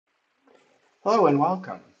Hello and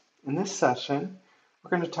welcome. In this session,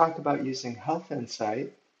 we're going to talk about using Health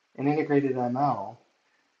Insight and integrated ML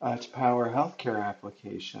to power healthcare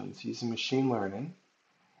applications using machine learning.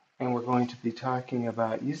 And we're going to be talking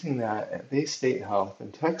about using that at Baystate Health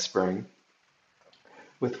and TechSpring,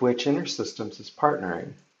 with which InterSystems is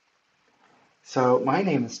partnering. So my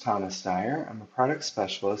name is Thomas Dyar. I'm a product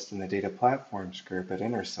specialist in the data platforms group at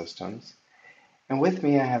InterSystems. And with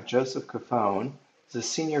me, I have Joseph Cofone, who's a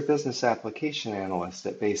senior business application analyst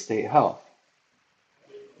at Baystate Health.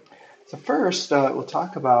 So first, we'll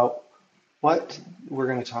talk about what we're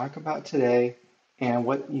going to talk about today and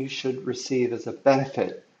what you should receive as a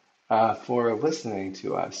benefit for listening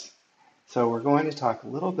to us. So we're going to talk a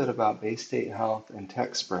little bit about Baystate Health and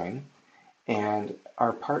TechSpring and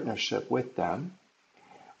our partnership with them.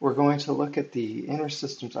 We're going to look at the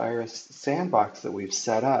InterSystems Iris sandbox that we've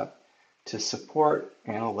set up to support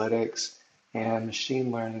analytics and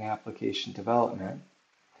machine learning application development.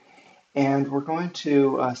 And we're going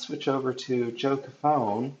to switch over to Joe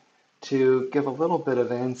Cofone to give a little bit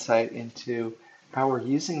of insight into how we're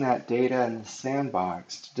using that data in the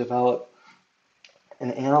sandbox to develop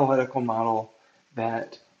an analytical model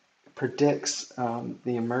that predicts the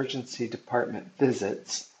emergency department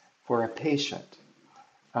visits for a patient,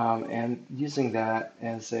 and using that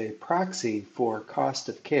as a proxy for cost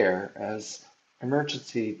of care, as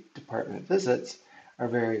emergency department visits are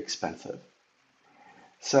very expensive.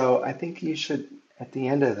 So I think you should, at the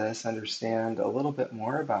end of this, understand a little bit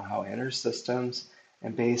more about how InterSystems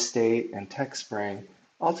and Baystate and TechSpring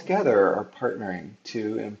altogether are partnering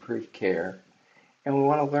to improve care. And we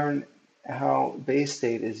want to learn how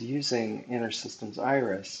Baystate is using InterSystems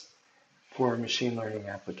Iris for machine learning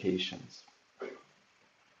applications.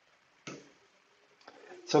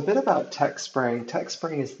 So a bit about TechSpring.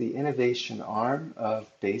 TechSpring is the innovation arm of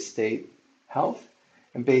Baystate Health.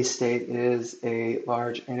 And Baystate is a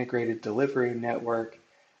large integrated delivery network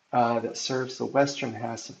that serves the western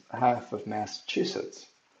half of Massachusetts.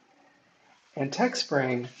 And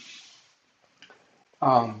TechSpring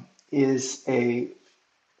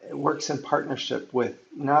works in partnership with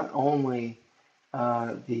not only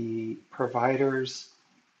the providers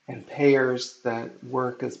and payers that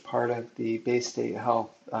work as part of the Baystate Health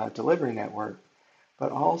delivery network,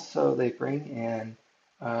 but also they bring in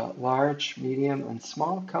large, medium, and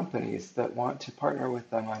small companies that want to partner with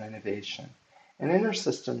them on innovation. And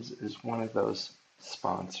InterSystems is one of those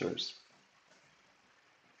sponsors.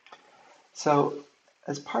 So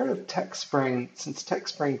as part of TechSpring, since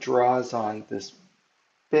TechSpring draws on this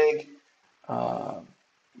big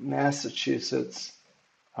Massachusetts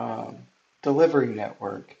delivery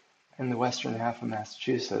network in the western half of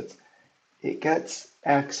Massachusetts, it gets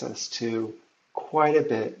access to quite a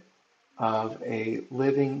bit of a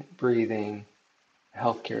living, breathing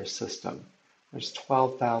healthcare system. There's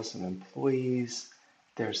 12,000 employees,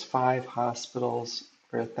 there's 5 hospitals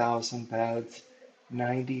for 1,000 beds,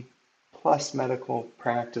 90 plus medical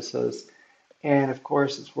practices, and of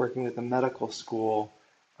course it's working with a medical school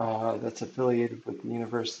that's affiliated with the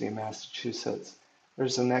University of Massachusetts.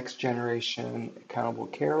 There's a next generation accountable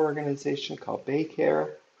care organization called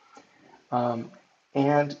BayCare,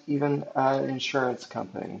 and even an insurance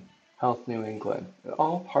company, Health New England,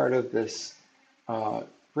 all part of this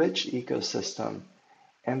rich ecosystem.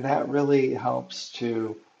 And that really helps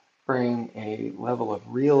to bring a level of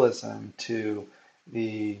realism to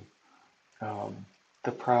the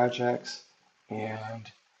projects and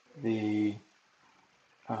the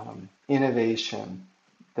innovation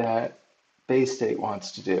that Baystate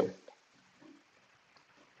wants to do.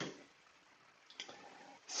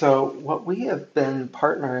 So what we have been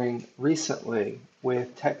partnering recently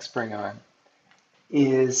with TechSpring on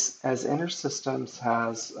is, as InterSystems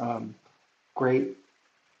has great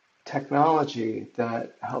technology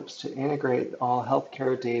that helps to integrate all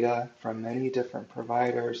healthcare data from many different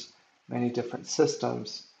providers, many different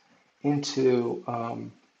systems into our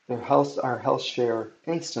HealthShare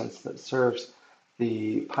instance that serves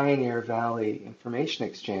the Pioneer Valley Information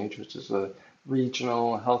Exchange, which is a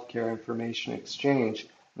regional healthcare information exchange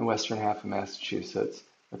in the western half of Massachusetts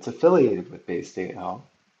that's affiliated with Baystate Health.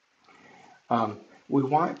 We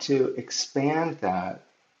want to expand that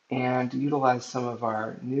and utilize some of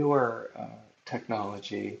our newer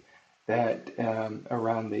technology that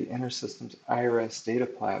around the InterSystems Iris data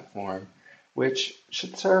platform, which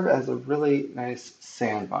should serve as a really nice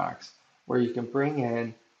sandbox where you can bring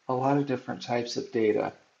in a lot of different types of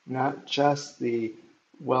data, not just the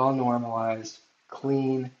well-normalized,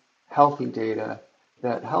 clean, healthy data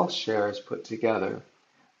that HealthShare has put together,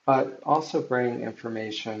 but also bring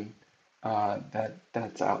information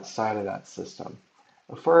that's outside of that system.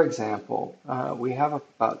 For example, we have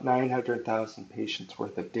about 900,000 patients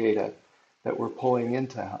worth of data that we're pulling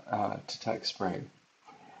into to TechSpring.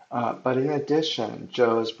 But in addition,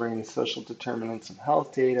 Joe is bringing social determinants of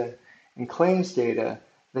health data and claims data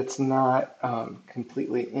that's not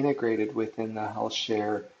completely integrated within the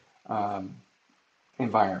HealthShare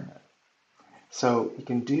environment. So you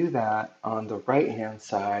can do that on the right-hand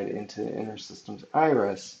side into InterSystems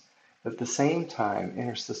Iris. At the same time,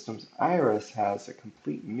 InterSystems Iris has a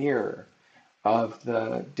complete mirror of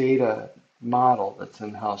the data model that's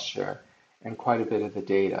in HealthShare and quite a bit of the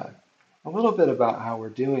data. A little bit about how we're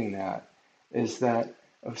doing that is that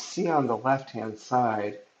see on the left-hand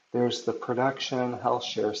side, there's the production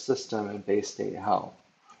HealthShare system in Baystate Health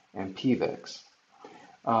and PVIX.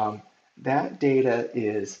 That data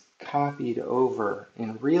is copied over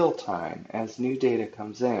in real time as new data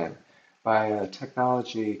comes in by a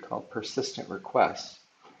technology called persistent requests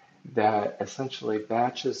that essentially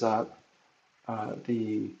batches up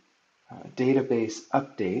the database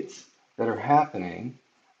updates that are happening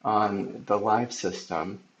on the live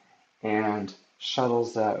system and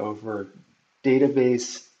shuttles that over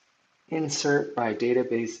database insert by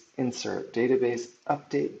database insert, database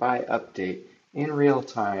update by update in real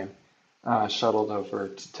time, shuttled over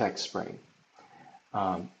to TechSpring.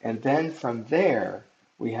 And then from there,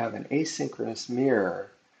 we have an asynchronous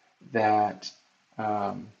mirror that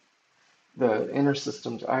the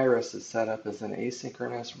InterSystems Iris is set up as an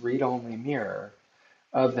asynchronous read-only mirror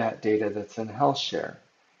of that data that's in HealthShare.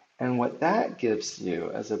 And what that gives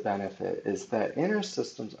you as a benefit is that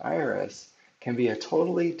InterSystems Iris can be a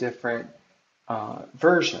totally different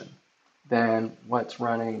version than what's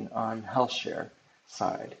running on HealthShare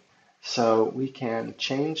side. So we can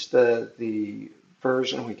change the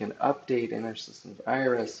version, we can update InterSystems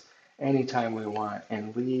Iris anytime we want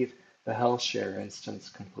and leave the HealthShare instance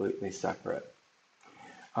completely separate.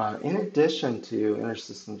 In addition to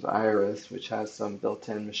InterSystems Iris, which has some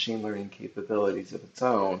built-in machine learning capabilities of its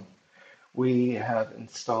own, we have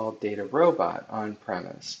installed DataRobot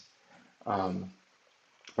on-premise.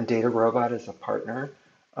 DataRobot is a partner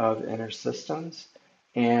of InterSystems,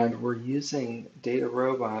 and we're using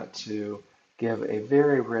DataRobot to give a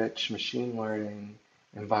very rich machine learning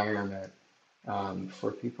environment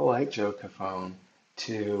for people like Joe Cofone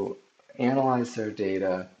to analyze their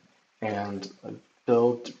data and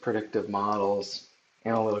build predictive models,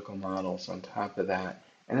 analytical models on top of that,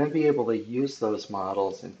 and then be able to use those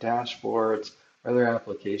models in dashboards or other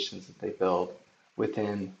applications that they build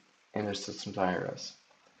within InterSystems Iris.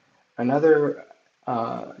 Another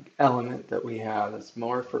element that we have is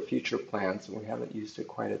more for future plans, and we haven't used it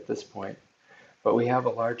quite at this point, but we have a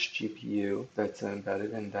large GPU that's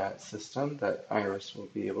embedded in that system that Iris will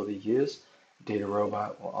be able to use.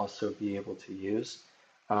 DataRobot will also be able to use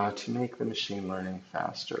to make the machine learning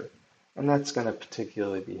faster. And that's going to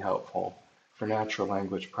particularly be helpful for natural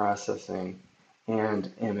language processing and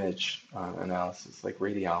image analysis, like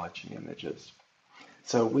radiology images.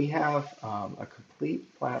 So we have a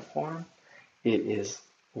complete platform. It is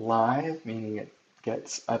live, meaning it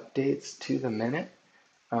gets updates to the minute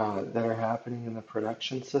that are happening in the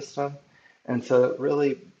production system. And so it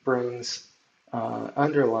really brings,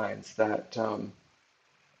 underlines that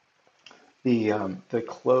the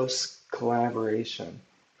close collaboration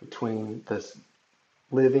between this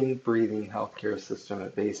living, breathing healthcare system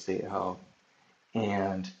at Baystate Health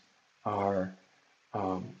and our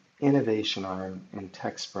innovation arm in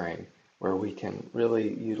TechSpring, where we can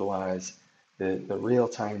really utilize the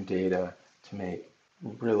real-time data to make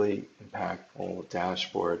really impactful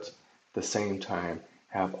dashboards, at the same time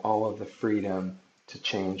have all of the freedom to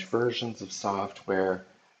change versions of software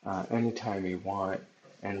anytime you want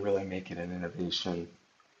and really make it an innovation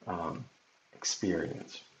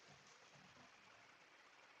experience.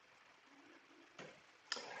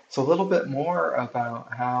 So a little bit more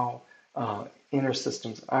about how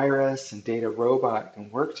InterSystems Iris and DataRobot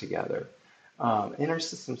can work together.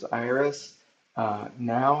 InterSystems Iris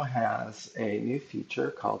now has a new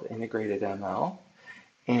feature called IntegratedML.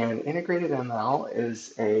 And IntegratedML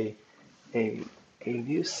is a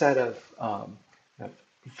new set of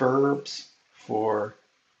verbs for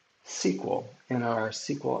SQL in our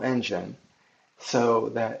SQL engine, so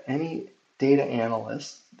that any data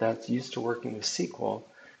analyst that's used to working with SQL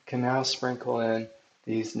can now sprinkle in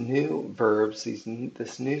these new verbs,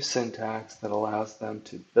 this new syntax that allows them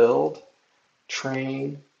to build,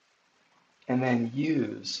 train, and then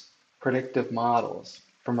use predictive models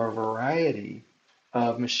from a variety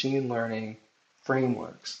of machine learning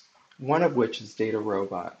frameworks, one of which is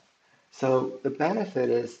DataRobot. So the benefit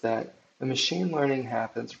is that the machine learning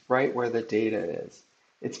happens right where the data is.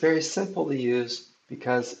 It's very simple to use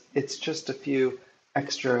because it's just a few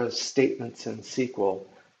extra statements in SQL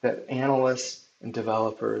that analysts and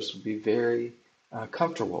developers would be very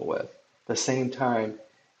comfortable with. At the same time,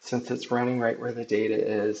 since it's running right where the data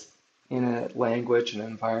is, in a language and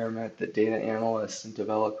environment that data analysts and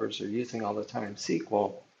developers are using all the time,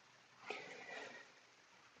 SQL,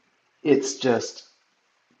 it's just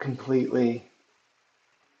completely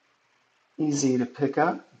easy to pick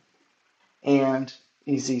up and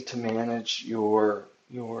easy to manage your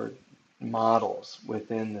models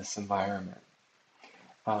within this environment.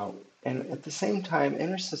 And at the same time,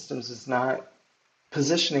 InterSystems is not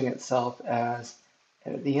positioning itself as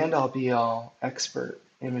the end-all be-all expert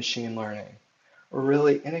in machine learning. Or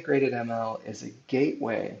really, integrated ML is a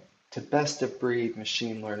gateway to best-of-breed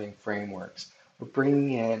machine learning frameworks. We're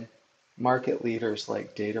bringing in market leaders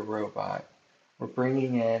like DataRobot. We're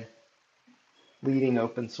bringing in leading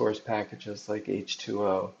open source packages like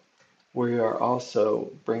H2O. We are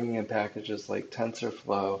also bringing in packages like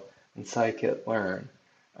TensorFlow and scikit-learn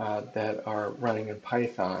that are running in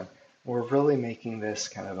Python. We're really making this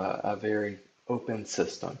kind of a very open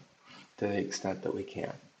system to the extent that we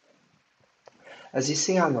can. As you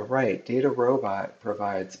see on the right, DataRobot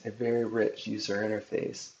provides a very rich user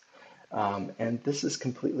interface, and this is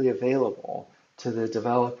completely available to the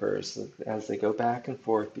developers as they go back and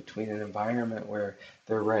forth between an environment where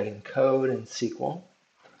they're writing code in SQL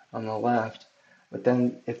on the left, but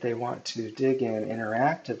then if they want to dig in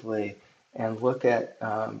interactively and look at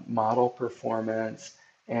model performance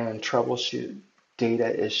and troubleshoot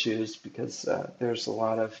data issues, because there's a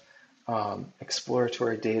lot of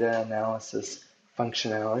exploratory data analysis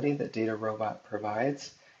functionality that DataRobot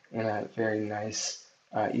provides in a very nice,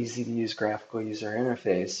 easy to use graphical user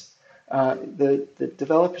interface. The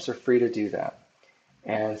developers are free to do that.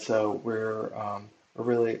 And so we're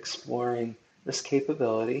really exploring this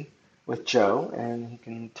capability with Joe, and he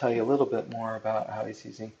can tell you a little bit more about how he's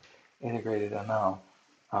using integrated ML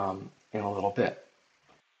in a little bit.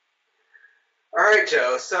 All right,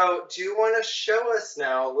 Joe. So do you want to show us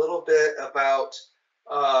now a little bit about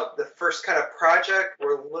the first kind of project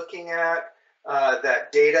we're looking at,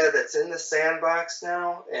 that data that's in the sandbox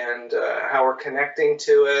now, and how we're connecting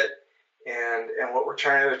to it, and what we're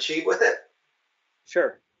trying to achieve with it?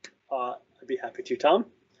 Sure. I'd be happy to, Tom.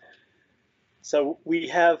 So we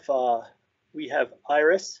have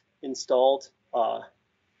Iris installed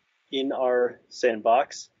in our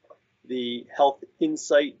sandbox, the health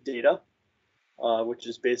insight data, which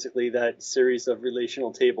is basically that series of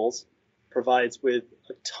relational tables, provides with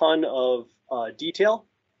a ton of detail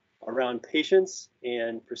around patients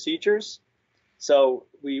and procedures. So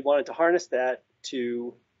we wanted to harness that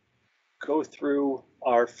to go through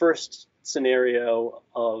our first scenario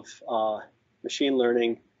of machine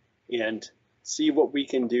learning and see what we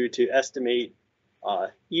can do to estimate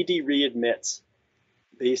ED readmits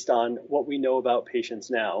based on what we know about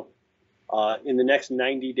patients now in the next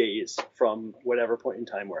 90 days from whatever point in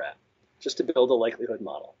time we're at, just to build a likelihood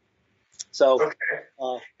model. So,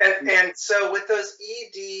 okay. And so with those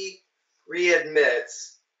ED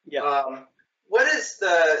readmits, yeah. What is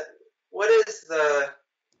the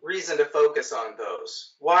reason to focus on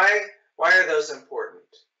those? Why are those important?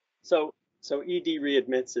 So ED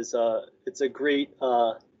readmits is it's a great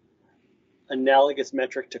analogous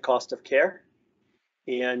metric to cost of care,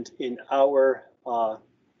 and in our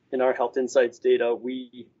health insights data,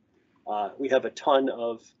 we have a ton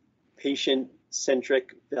of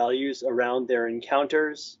patient-centric values around their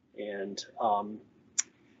encounters and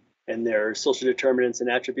their social determinants and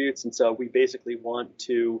attributes, and so we basically want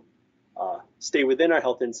to stay within our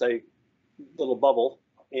health insight little bubble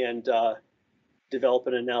and develop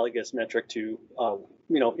an analogous metric to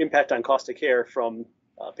impact on cost of care from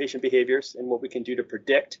patient behaviors and what we can do to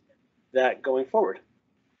predict that going forward.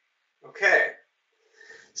 Okay.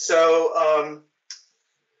 So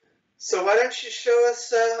so why don't you show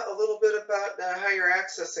us a little bit about how you're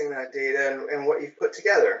accessing that data and what you've put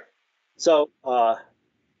together? So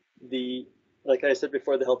like I said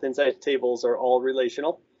before, the health insight tables are all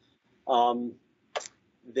relational.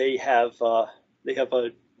 They have a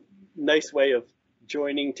nice way of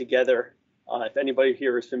joining together. If anybody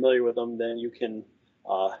here is familiar with them, then you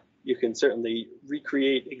can certainly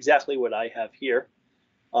recreate exactly what I have here.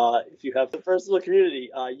 If you have the personal community,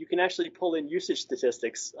 you can actually pull in usage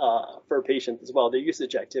statistics for a patient as well, their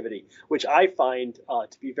usage activity, which I find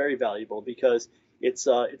to be very valuable because it's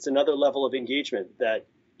another level of engagement that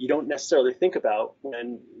you don't necessarily think about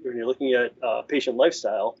when you're looking at patient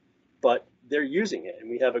lifestyle, but they're using it. And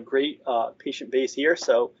we have a great patient base here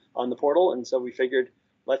on the portal, and so we figured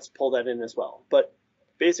let's pull that in as well. But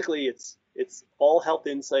basically, it's it's all health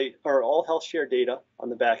insight or all health share data on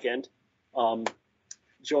the back end,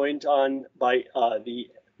 joined on by the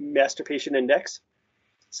master patient index.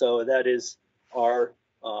 So that is our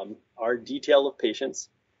detail of patients.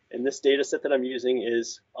 And this data set that I'm using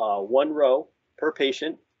is one row per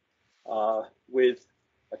patient with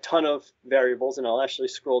a ton of variables. And I'll actually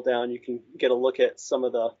scroll down. You can get a look at some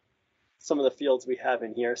of the fields we have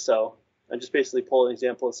in here. So I just basically pull an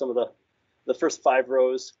example of some of the first 5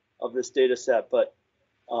 rows of this data set. But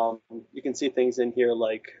you can see things in here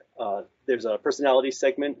like there's a personality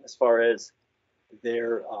segment as far as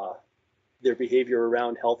their behavior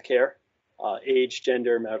around healthcare, age,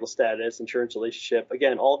 gender, marital status, insurance relationship.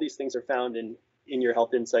 Again, all these things are found in your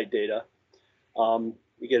health insight data.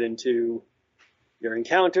 We get into your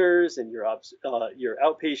encounters and your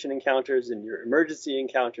outpatient encounters and your emergency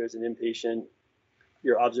encounters and inpatient,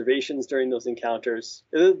 your observations during those encounters.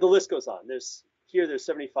 The list goes on. There's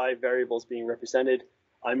 75 variables being represented.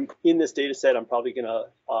 I'm in this data set. I'm probably going to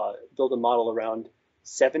build a model around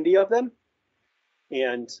 70 of them.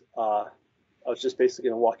 And I was just basically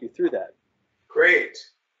going to walk you through that. Great.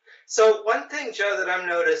 So one thing, Joe, that I'm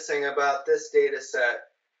noticing about this data set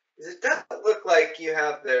is it doesn't look like you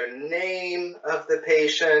have the name of the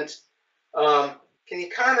patient. Can you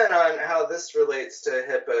comment on how this relates to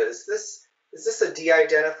HIPAA? Is this a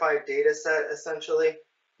de-identified data set essentially?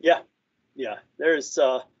 Yeah. There's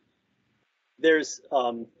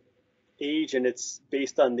age, and it's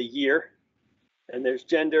based on the year, and there's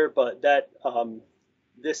gender, but that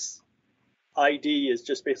this ID is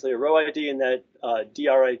just basically a row ID, and that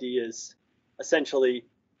DR ID is essentially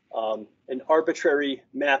an arbitrary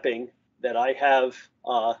mapping that I have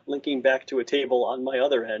linking back to a table on my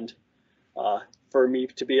other end for me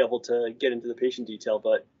to be able to get into the patient detail.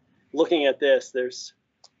 But looking at this,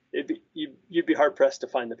 you'd be hard pressed to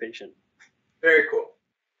find the patient. Very cool.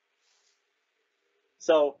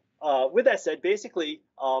 So with that said, basically,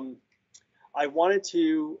 I wanted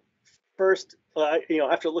to first,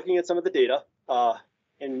 after looking at some of the data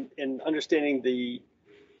and understanding the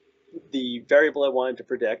variable I wanted to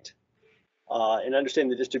predict and understanding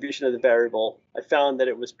the distribution of the variable, I found that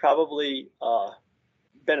it was probably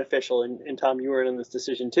beneficial. And Tom, you were in this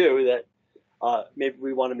decision too, that maybe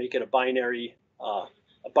we want to make it a binary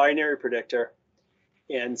predictor.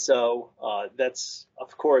 And so that's,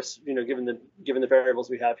 of course, given the variables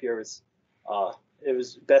we have here, it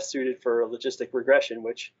was best suited for logistic regression,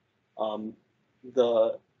 which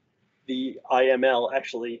the IML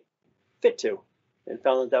actually fit to, and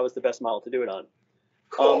found that was the best model to do it on.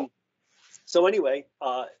 Cool. So anyway,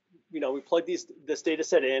 we plugged this data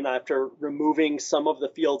set in after removing some of the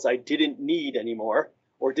fields I didn't need anymore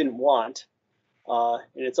or didn't want. And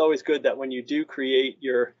it's always good that when you do create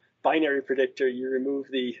your binary predictor, you remove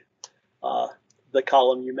the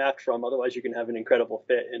column you mapped from. Otherwise, you can have an incredible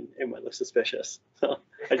fit and it might look suspicious. So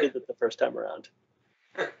I did that the first time around.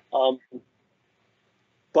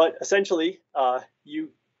 But essentially, you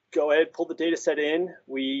go ahead, pull the data set in.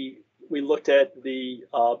 We looked at the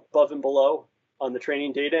above and below on the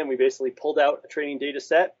training data, and we basically pulled out a training data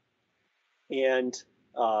set and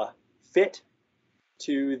fit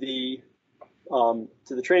to the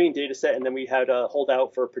training data set, and then we had to hold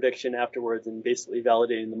out for prediction afterwards and basically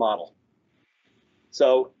validating the model.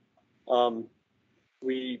 So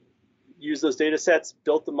we used those data sets,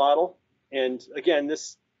 built the model, and again,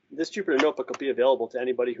 this Jupyter Notebook will be available to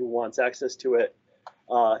anybody who wants access to it.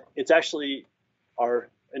 It's actually our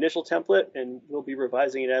initial template, and we'll be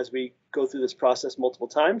revising it as we go through this process multiple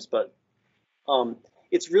times, but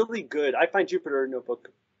it's really good. I find Jupyter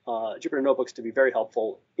Notebooks to be very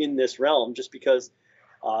helpful in this realm, just because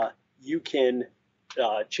you can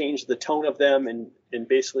change the tone of them and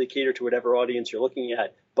basically cater to whatever audience you're looking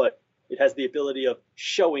at, but it has the ability of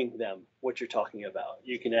showing them what you're talking about.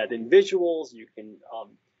 You can add in visuals, you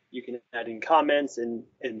can add in comments and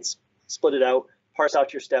split it out, parse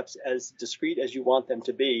out your steps as discrete as you want them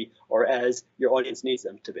to be or as your audience needs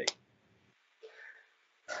them to be.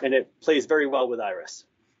 And it plays very well with Iris.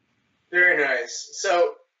 Very nice.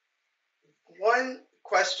 So one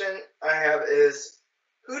question I have is,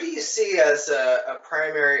 who do you see as a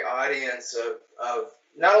primary audience of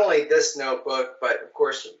not only this notebook, but of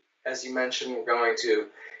course, as you mentioned, we're going to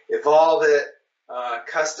evolve it,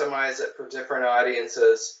 customize it for different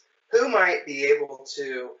audiences. Who might be able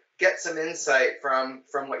to get some insight from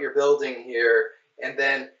what you're building here, and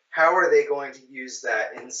then how are they going to use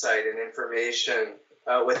that insight and information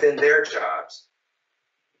within their jobs?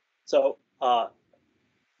 So I'd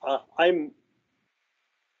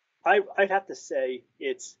have to say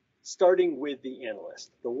it's starting with the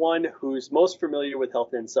analyst, the one who's most familiar with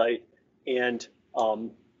Health Insight and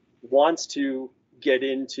wants to get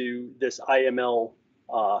into this IML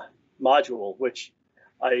module, which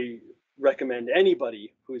I recommend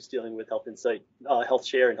anybody who's dealing with health insight, health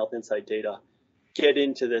share and health insight data, get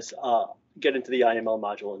into this, get into the IML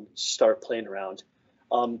module and start playing around.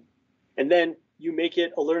 And then you make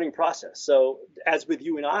it a learning process. So as with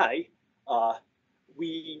you and I,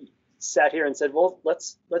 we sat here and said, well,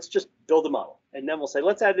 let's just build a model, and then we'll say,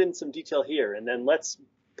 let's add in some detail here, and then let's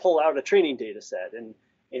pull out a training data set and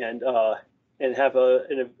have a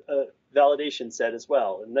validation set as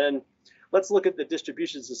well, and then let's look at the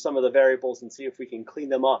distributions of some of the variables and see if we can clean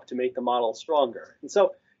them up to make the model stronger. And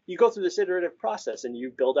so you go through this iterative process and you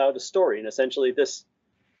build out a story, and essentially these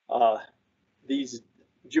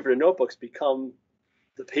Jupyter notebooks become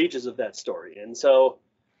the pages of that story. And so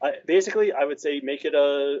basically, I would say make it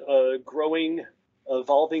a growing,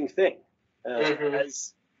 evolving thing,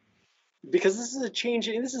 because this is a change.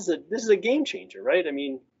 This is a game changer, right? I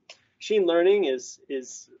mean, machine learning is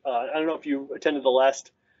I don't know if you attended the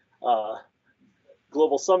last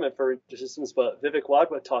global summit for InterSystems, but Vivek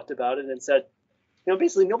Wadhwa talked about it and said,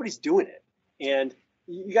 basically nobody's doing it, and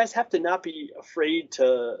you guys have to not be afraid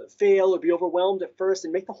to fail or be overwhelmed at first,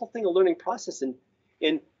 and make the whole thing a learning process, and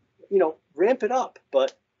ramp it up.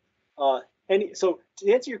 But so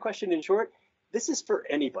to answer your question in short, this is for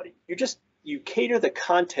anybody. You cater the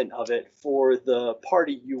content of it for the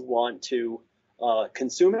party you want to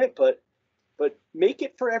consume it, but make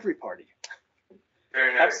it for every party.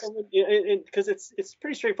 Very nice. Because it's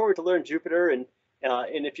pretty straightforward to learn Jupyter, and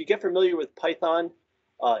if you get familiar with Python,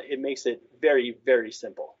 it makes it very, very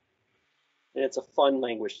simple, and it's a fun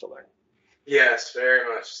language to learn. Yes, very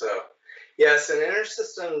much so. Yes, and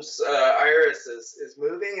InterSystems Iris is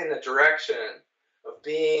moving in the direction of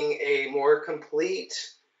being a more complete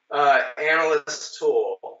analyst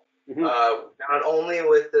tool, not only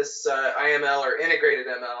with this IML or integrated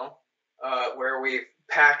ML, where we've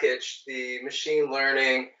packaged the machine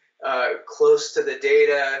learning close to the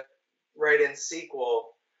data right in SQL,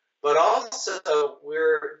 but also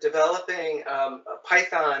we're developing a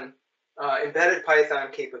Python, embedded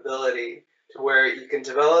Python capability to where you can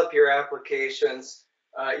develop your applications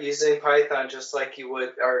using Python just like you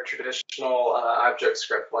would our traditional object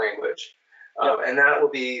script language. And that will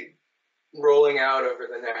be rolling out over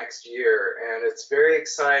the next year. And it's very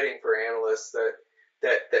exciting for analysts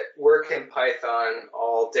that work in Python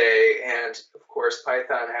all day. And of course,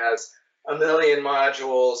 Python has a million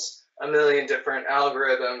modules, a million different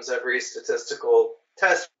algorithms, every statistical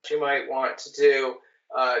test you might want to do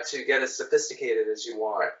to get as sophisticated as you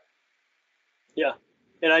want. Yeah,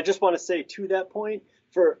 and I just want to say to that point,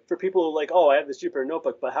 for people who are like, oh, I have this Jupyter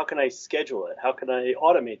notebook, but how can I schedule it? How can I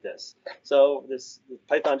automate this? So this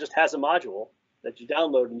Python just has a module that you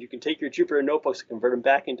download, and you can take your Jupyter notebooks and convert them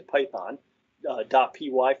back into Python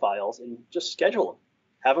 .py files and just schedule them,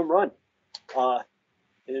 have them run.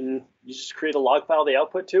 And you just create a log file they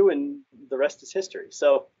output to, and the rest is history.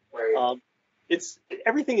 So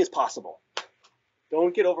everything is possible.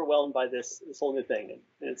 Don't get overwhelmed by this whole new thing.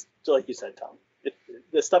 And it's like you said, Tom,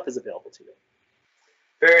 this stuff is available to you.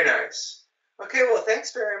 Very nice. Okay, well,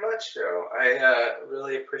 thanks very much, Joe. I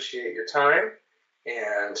really appreciate your time,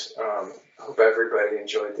 and hope everybody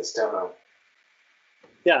enjoyed this demo.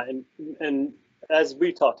 Yeah, and as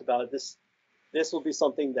we talked about, this will be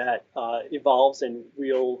something that evolves, and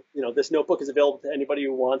this notebook is available to anybody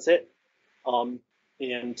who wants it,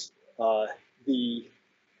 and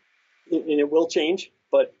it will change,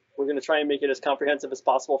 but we're going to try and make it as comprehensive as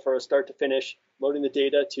possible from start to finish, loading the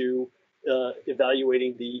data to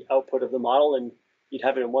evaluating the output of the model, and you'd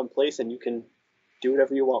have it in one place, and you can do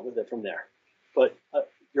whatever you want with it from there. But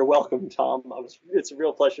you're welcome, Tom. It's a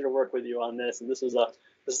real pleasure to work with you on this, and this is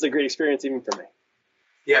a great experience even for me.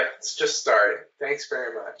 Yeah, it's just starting. Thanks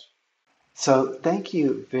very much. So thank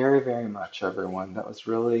you very, very much, everyone. That was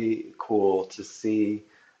really cool to see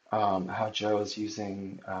how Joe is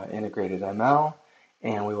using integrated ML,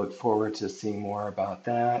 and we look forward to seeing more about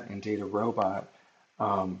that in Data Robot.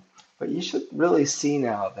 But you should really see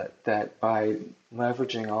now that by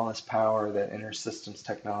leveraging all this power that InterSystems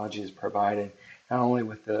technology is providing, not only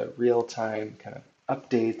with the real-time kind of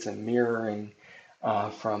updates and mirroring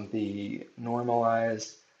from the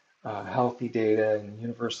normalized healthy data and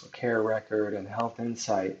universal care record and health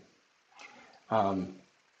insight,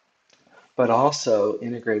 but also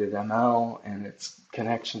integrated ML and its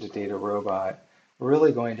connection to Data Robot, we're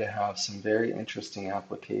really going to have some very interesting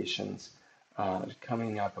applications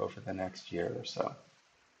coming up over the next year or so.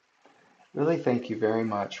 Really thank you very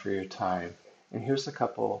much for your time. And here's a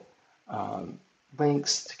couple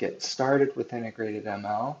links to get started with integrated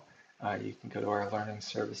ML. You can go to our Learning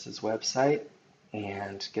Services website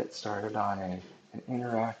and get started on an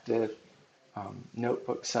interactive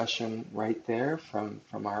notebook session right there from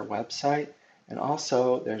our website. And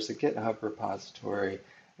also there's a GitHub repository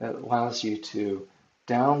that allows you to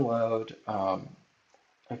download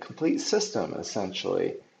a complete system,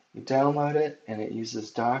 essentially. You download it, and it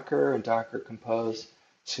uses Docker and Docker Compose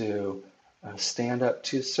to stand up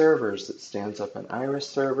two servers. It stands up an Iris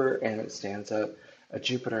server, and it stands up a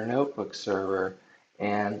Jupyter Notebook server,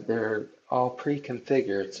 and they're all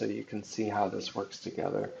pre-configured so you can see how this works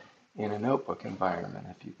together in a notebook environment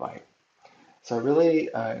if you'd like. So I really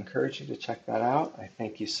encourage you to check that out. I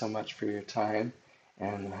thank you so much for your time,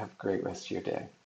 and have a great rest of your day.